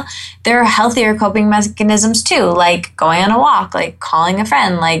while. There are healthier coping mechanisms too, like going on a walk, like calling a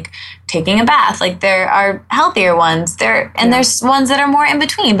friend, like taking a bath. There are healthier ones. There's ones that are more in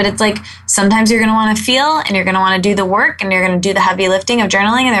between. But it's sometimes you're going to want to feel and you're going to want to do the work and you're going to do the heavy lifting of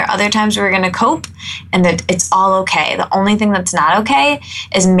journaling. And there are other times where you're going to cope and that it's all okay. The only thing that's not okay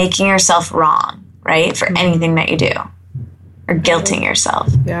is making yourself wrong, right? For anything that you do or guilting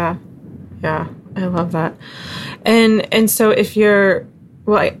yourself. Yeah. Yeah, I love that. And so if you're,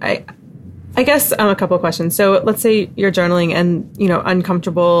 I guess a couple of questions. So let's say you're journaling and,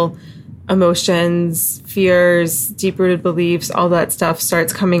 uncomfortable emotions, fears, deep-rooted beliefs, all that stuff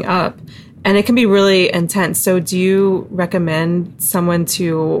starts coming up and it can be really intense. So do you recommend someone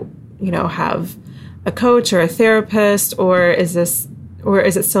to, have a coach or a therapist, or is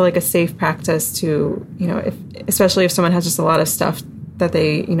it still a safe practice to, especially if someone has just a lot of stuff that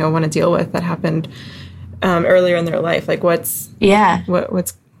they, want to deal with that happened earlier in their life? How do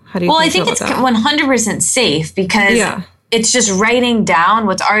you I think it's 100% safe because it's just writing down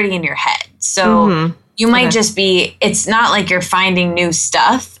what's already in your head. So you might just be, it's not like you're finding new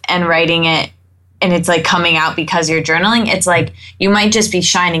stuff and writing it and it's coming out because you're journaling. It's you might just be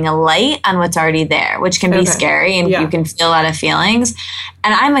shining a light on what's already there, which can be scary and you can feel a lot of feelings.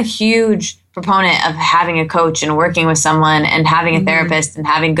 And I'm a huge proponent of having a coach and working with someone and having a therapist and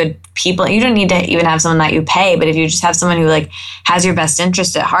having good people. You don't need to even have someone that you pay, but if you just have someone who has your best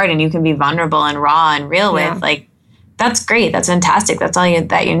interest at heart and you can be vulnerable and raw and real with, that's great. That's fantastic. That's all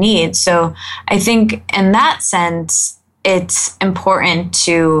that you need. So I think in that sense, it's important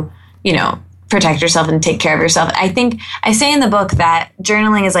to, protect yourself and take care of yourself. I think I say in the book that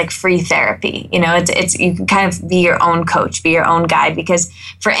journaling is like free therapy. You know, it's you can kind of be your own coach, be your own guide, because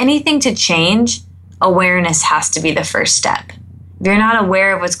for anything to change, awareness has to be the first step. If you're not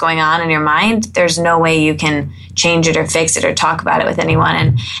aware of what's going on in your mind, there's no way you can change it or fix it or talk about it with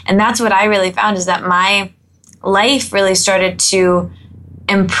anyone. And that's what I really found, is that my life really started to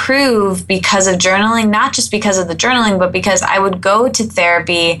improve because of journaling, not just because of the journaling, but because I would go to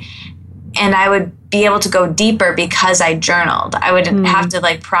therapy and I would be able to go deeper because I journaled. I wouldn't have to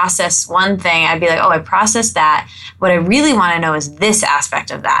like process one thing. I'd be like, oh, I processed that. What I really want to know is this aspect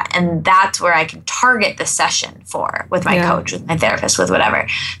of that. And that's where I can target the session for with my coach, with my therapist, with whatever.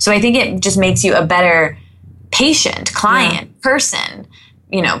 So I think it just makes you a better patient, client, person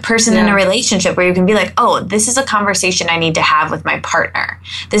in a relationship, where you can be like, oh, this is a conversation I need to have with my partner.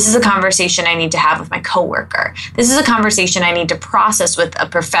 This is a conversation I need to have with my coworker. This is a conversation I need to process with a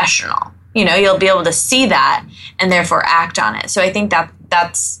professional. You know, you'll be able to see that and therefore act on it. So I think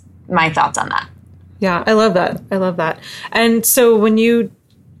that's my thoughts on that. Yeah, I love that. I love that. And so when you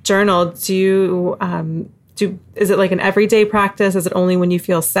journal, do you is it like an everyday practice? Is it only when you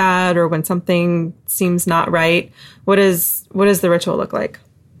feel sad or when something seems not right? What does the ritual look like?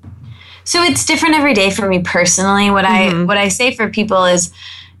 So it's different every day for me personally. What I say for people is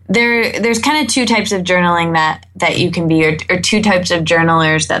there's kind of two types of journaling that you can be, or two types of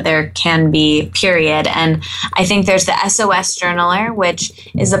journalers that there can be, period. And I think there's the SOS journaler, which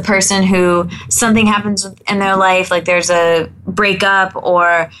is a person who something happens in their life, like there's a breakup,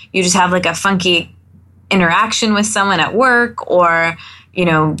 or you just have like a funky interaction with someone at work, or, you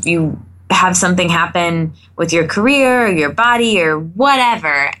know, you have something happen with your career or your body or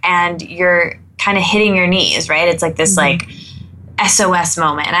whatever, and you're kind of hitting your knees, right? It's like this like SOS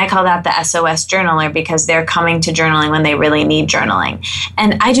moment. And I call that the SOS journaler, because they're coming to journaling when they really need journaling.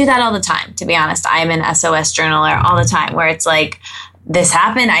 And I do that all the time, to be honest. I'm an SOS journaler all the time, where it's like, this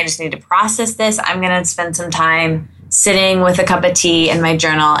happened, I just need to process this. I'm going to spend some time sitting with a cup of tea in my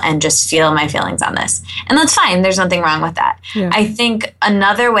journal and just feel my feelings on this. And that's fine. There's nothing wrong with that. Yeah. I think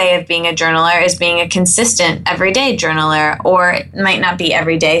another way of being a journaler is being a consistent everyday journaler, or it might not be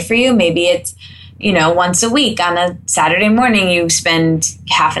every day for you. Maybe it's, you know, once a week on a Saturday morning, you spend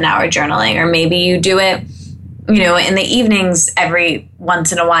half an hour journaling, or maybe you do it, you know, in the evenings every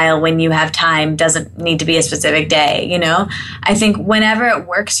once in a while when you have time. Doesn't need to be a specific day, you know. I think whenever it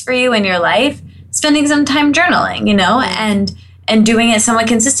works for you in your life, spending some time journaling, you know, and doing it somewhat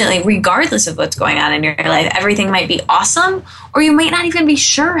consistently, regardless of what's going on in your life. Everything might be awesome, or you might not even be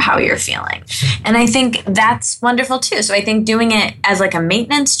sure how you're feeling. And I think that's wonderful too. So I think doing it as like a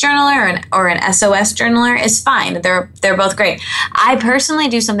maintenance journaler or an SOS journaler is fine. They're both great. I personally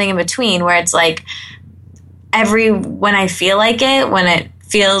do something in between, where it's like when I feel like it, when it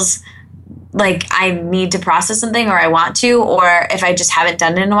feels like I need to process something, or I want to, or if I just haven't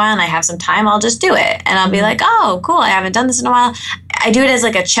done it in a while and I have some time, I'll just do it. And I'll be like, oh, cool, I haven't done this in a while. I do it as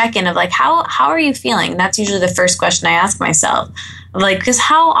like a check-in of like, how are you feeling? And that's usually the first question I ask myself. Like, because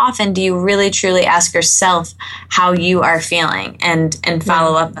how often do you really truly ask yourself how you are feeling and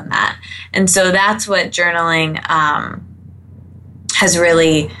follow up on that? And so that's what journaling has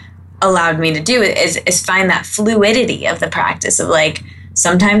really allowed me to do, is find that fluidity of the practice of like,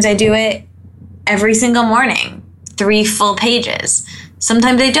 sometimes I do it every single morning, 3 full pages.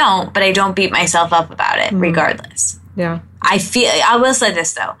 Sometimes I don't, but I don't beat myself up about it regardless. Yeah. I will say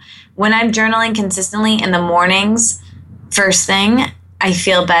this though, when I'm journaling consistently in the mornings, first thing, I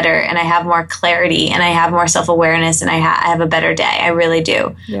feel better and I have more clarity and I have more self-awareness and I have a better day. I really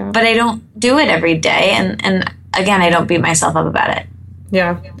do. Yeah. But I don't do it every day. And again, I don't beat myself up about it.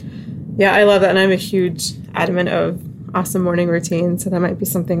 Yeah. Yeah, I love that. And I'm a huge adamant of awesome morning routine. So that might be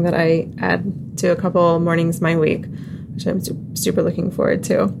something that I add to a couple mornings my week, which I'm super looking forward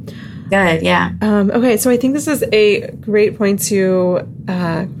to. Good, yeah. Okay, so I think this is a great point to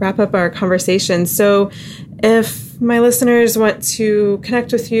wrap up our conversation. So if my listeners want to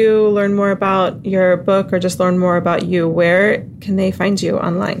connect with you, learn more about your book, or just learn more about you, where can they find you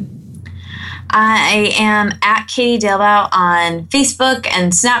online? I am at Katie Dalebout on Facebook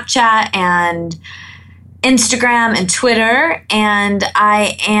and Snapchat and Instagram and Twitter, and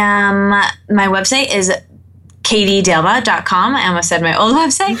my website is katiedalebout.com. I almost said my old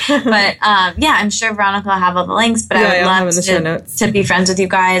website, but yeah, I'm sure Veronica will have all the links, but I would love to be friends with you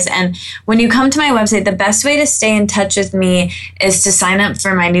guys. And when you come to my website, the best way to stay in touch with me is to sign up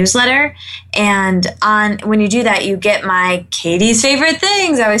for my newsletter. And when you do that, you get my Katie's favorite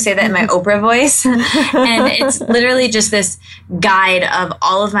things. I always say that in my Oprah voice. And it's literally just this guide of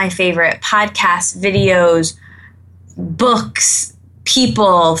all of my favorite podcasts, videos, books,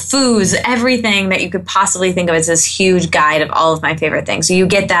 people, foods, everything that you could possibly think of. It's this huge guide of all of my favorite things. So you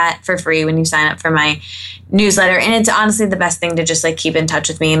get that for free when you sign up for my newsletter. And it's honestly the best thing to just like keep in touch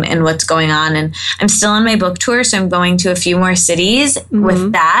with me and what's going on. And I'm still on my book tour, so I'm going to a few more cities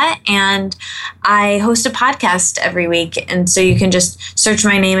with that. And I host a podcast every week. And so you can just search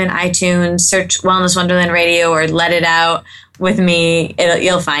my name in iTunes, search Wellness Wonderland Radio or Let It Out with me.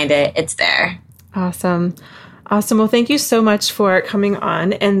 You'll find it. It's there. Awesome. Well, thank you so much for coming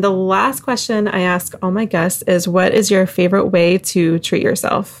on. And the last question I ask all my guests is, what is your favorite way to treat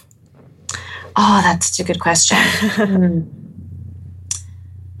yourself? Oh, that's such a good question.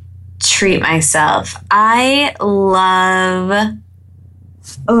 Treat myself. I love...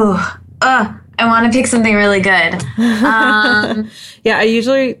 I want to pick something really good. Yeah, I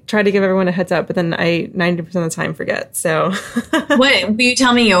usually try to give everyone a heads up, but then I 90% of the time forget. So, what? Will you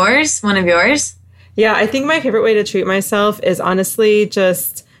tell me yours? One of yours? Yeah, I think my favorite way to treat myself is honestly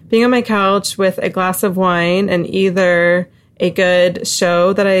just being on my couch with a glass of wine and either a good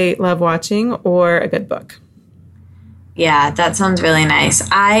show that I love watching or a good book. Yeah, that sounds really nice.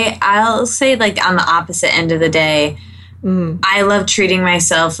 I'll say like on the opposite end of the day, I love treating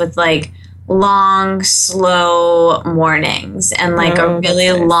myself with like long, slow mornings and like a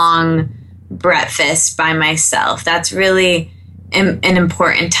really long breakfast by myself. That's really an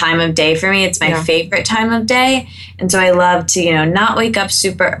important time of day for me. It's my favorite time of day. And so I love to, not wake up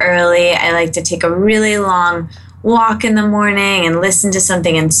super early. I like to take a really long walk in the morning and listen to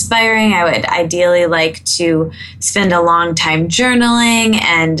something inspiring. I would ideally like to spend a long time journaling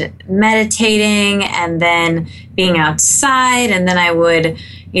and meditating and then being outside. And then I would,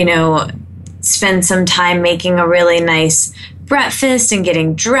 spend some time making a really nice breakfast and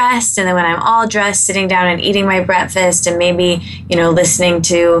getting dressed. And then when I'm all dressed, sitting down and eating my breakfast and maybe, listening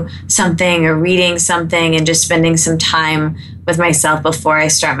to something or reading something and just spending some time with myself before I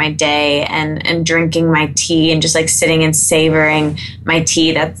start my day and drinking my tea and just like sitting and savoring my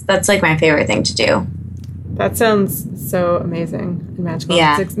tea. That's like my favorite thing to do. That sounds so amazing and magical.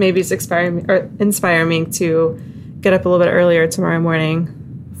 Yeah. Maybe it's inspire me to get up a little bit earlier tomorrow morning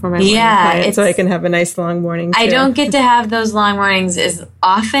for my morning client so I can have a nice long morning too. I don't get to have those long mornings as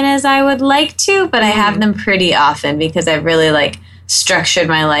often as I would like to, but I have them pretty often because I've really like structured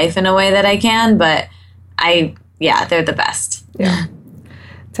my life in a way that I can, but they're the best. Yeah,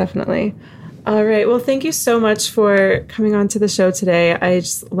 definitely. All right. Well, thank you so much for coming on to the show today. I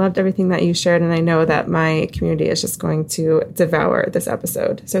just loved everything that you shared, and I know that my community is just going to devour this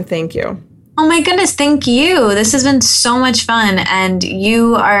episode. So thank you. Oh my goodness, thank you. This has been so much fun, and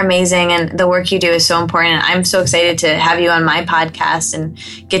you are amazing, and the work you do is so important. I'm so excited to have you on my podcast and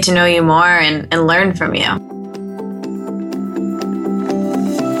get to know you more and learn from you.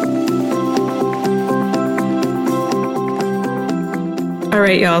 All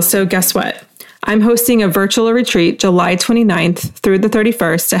right, y'all. So guess what? I'm hosting a virtual retreat July 29th through the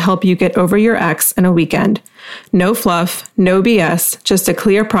 31st to help you get over your ex in a weekend. No fluff, no BS, just a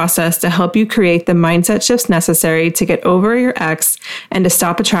clear process to help you create the mindset shifts necessary to get over your ex and to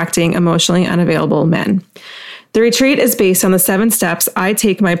stop attracting emotionally unavailable men. The retreat is based on the 7 steps I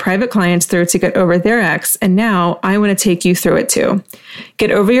take my private clients through to get over their ex, and now I want to take you through it too.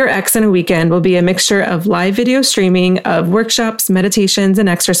 Get Over Your Ex in a Weekend will be a mixture of live video streaming of workshops, meditations, and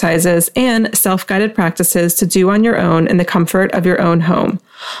exercises, and self-guided practices to do on your own in the comfort of your own home.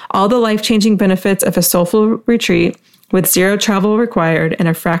 All the life-changing benefits of a soulful retreat with 0 travel required and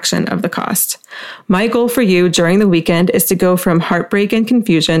a fraction of the cost. My goal for you during the weekend is to go from heartbreak and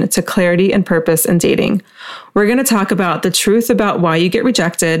confusion to clarity and purpose in dating. We're going to talk about the truth about why you get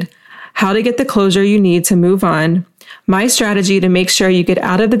rejected, how to get the closure you need to move on, my strategy to make sure you get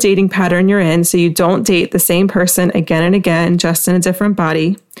out of the dating pattern you're in so you don't date the same person again and again, just in a different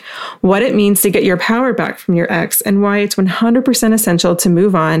body, what it means to get your power back from your ex and why it's 100% essential to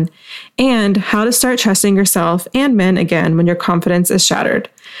move on, and how to start trusting yourself and men again when your confidence is shattered.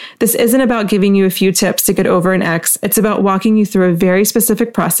 This isn't about giving you a few tips to get over an ex. It's about walking you through a very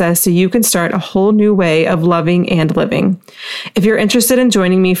specific process so you can start a whole new way of loving and living. If you're interested in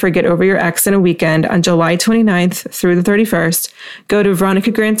joining me for Get Over Your Ex in a Weekend on July 29th through the 31st, go to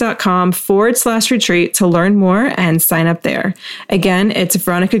veronicagrant.com/retreat to learn more and sign up there. Again, it's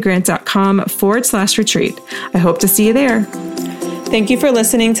veronicagrant.com/retreat. I hope to see you there. Thank you for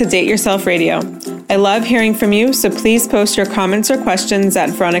listening to Date Yourself Radio. I love hearing from you, so please post your comments or questions at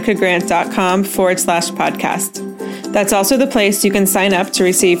veronicagrant.com/podcast. That's also the place you can sign up to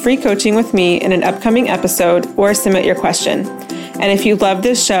receive free coaching with me in an upcoming episode or submit your question. And if you love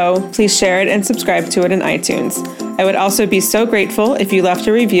this show, please share it and subscribe to it in iTunes. I would also be so grateful if you left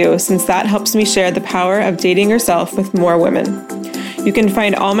a review, since that helps me share the power of dating yourself with more women. You can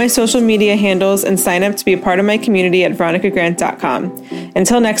find all my social media handles and sign up to be a part of my community at veronicagrant.com.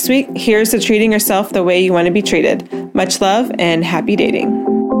 Until next week, here's to treating yourself the way you want to be treated. Much love and happy dating.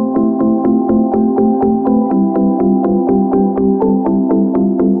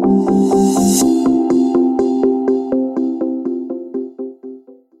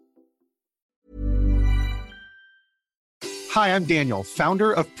 Hi, I'm Daniel,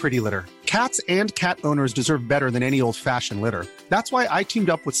 founder of Pretty Litter. Cats and cat owners deserve better than any old-fashioned litter. That's why I teamed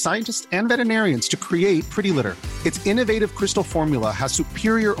up with scientists and veterinarians to create Pretty Litter. Its innovative crystal formula has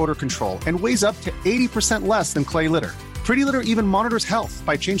superior odor control and weighs up to 80% less than clay litter. Pretty Litter even monitors health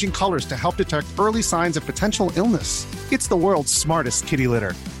by changing colors to help detect early signs of potential illness. It's the world's smartest kitty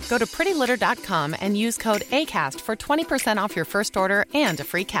litter. Go to prettylitter.com and use code ACAST for 20% off your first order and a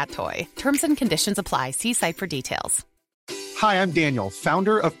free cat toy. Terms and conditions apply. See site for details. Hi, I'm Daniel,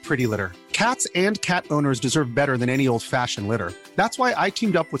 founder of Pretty Litter. Cats and cat owners deserve better than any old-fashioned litter. That's why I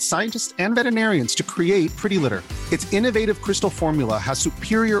teamed up with scientists and veterinarians to create Pretty Litter. Its innovative crystal formula has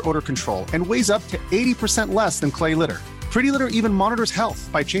superior odor control and weighs up to 80% less than clay litter. Pretty Litter even monitors health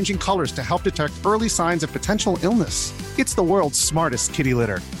by changing colors to help detect early signs of potential illness. It's the world's smartest kitty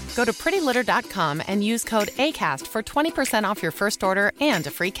litter. Go to prettylitter.com and use code ACAST for 20% off your first order and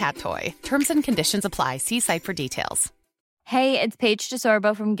a free cat toy. Terms and conditions apply. See site for details. Hey, it's Paige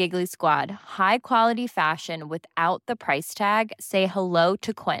DeSorbo from Giggly Squad. High quality fashion without the price tag. Say hello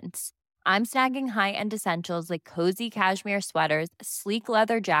to Quince. I'm snagging high-end essentials like cozy cashmere sweaters, sleek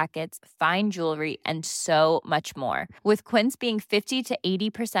leather jackets, fine jewelry, and so much more. With Quince being 50 to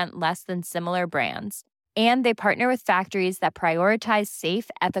 80% less than similar brands. And they partner with factories that prioritize safe,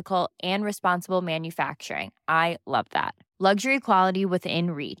 ethical, and responsible manufacturing. I love that. Luxury quality within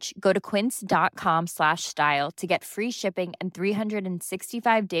reach. Go to quince.com/style to get free shipping and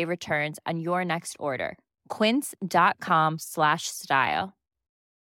 365-day returns on your next order. Quince.com/style.